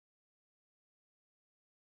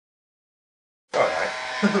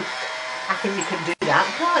I think you can do that,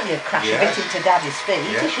 can't you? Crash Yeah. a bit into Daddy's feet.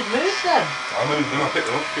 Yeah. You should move them. I'll move them, I'll pick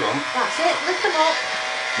them up if you want. That's it, lift them up.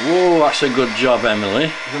 Whoa, that's a good job, Emily.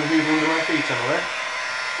 You going to move under my feet, Emily?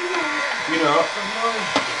 No. You know? No.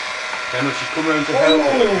 Emily, she's come round to help.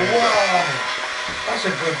 Wow! That's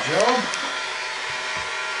a good job.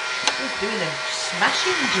 He's doing a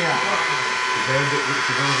smashing job. If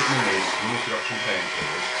you go at Mummy's, Mummy's got some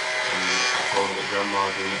painkillers, and I told her that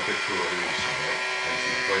Grandma's doing a big tour recently, and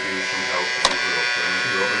she's going to give you some help to move her up, and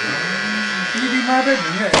move her up with her. Can you be my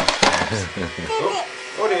bedroom, yeah?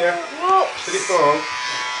 Oh dear, Whoops. did it fall?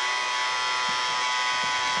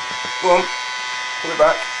 Go on, pull it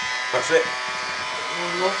back, that's it.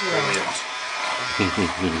 Lovely. Brilliant.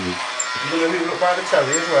 You're going to move it up by the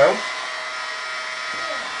telly as well?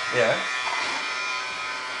 Yeah.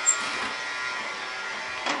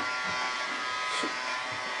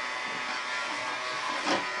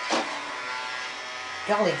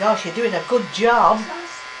 Golly gosh, you're doing a good job.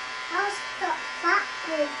 How's that fat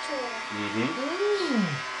going to it? Mm-hmm.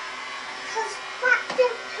 Because fat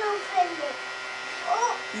didn't poop in it.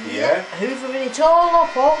 Oh, Yeah. Hoovering it all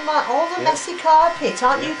up, all the messy carpet.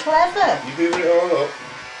 Aren't you clever? You moving it all up?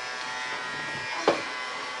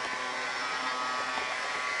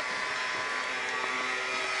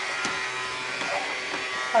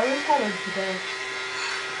 How is Helen today?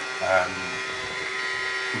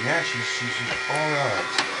 Yeah, she's alright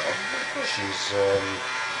today. She's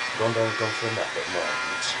gone for a nap at the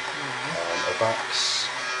moment. Her back's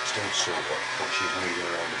still sore, but she's moving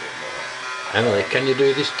around a bit more. Emily, can you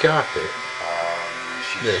do this carpet?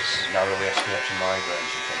 She's narrowly escaped a migraine,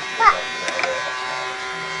 she thinks she's having a bit of it last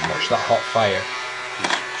night. Watch that hot fire.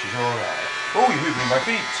 She's alright. Oh, you're moving my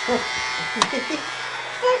feet!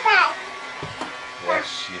 get back.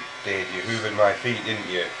 Yes, you did. You hoovered my feet, didn't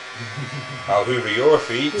you? I'll hoover your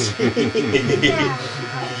feet.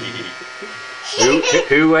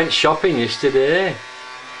 Who went shopping yesterday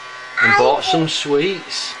and bought some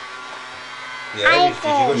sweets? Yeah, did you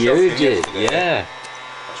go shopping You did, yesterday? yeah.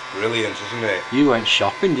 That's brilliant, isn't it? You went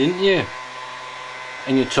shopping, didn't you?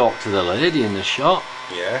 And you talked to the lady in the shop.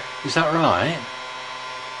 Yeah. Is that right?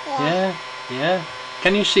 Yeah, yeah.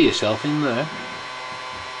 Can you see yourself in there?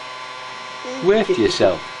 Wave to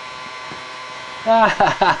yourself.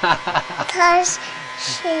 Because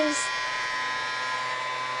she's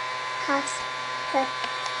has her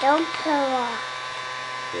jumper on.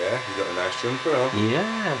 Yeah, you got a nice jumper on.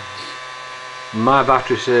 Yeah. My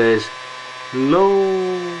battery says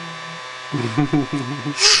low.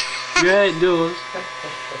 Yeah, it does.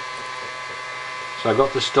 So I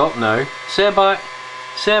got to stop now. Say bye.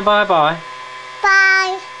 Say bye bye.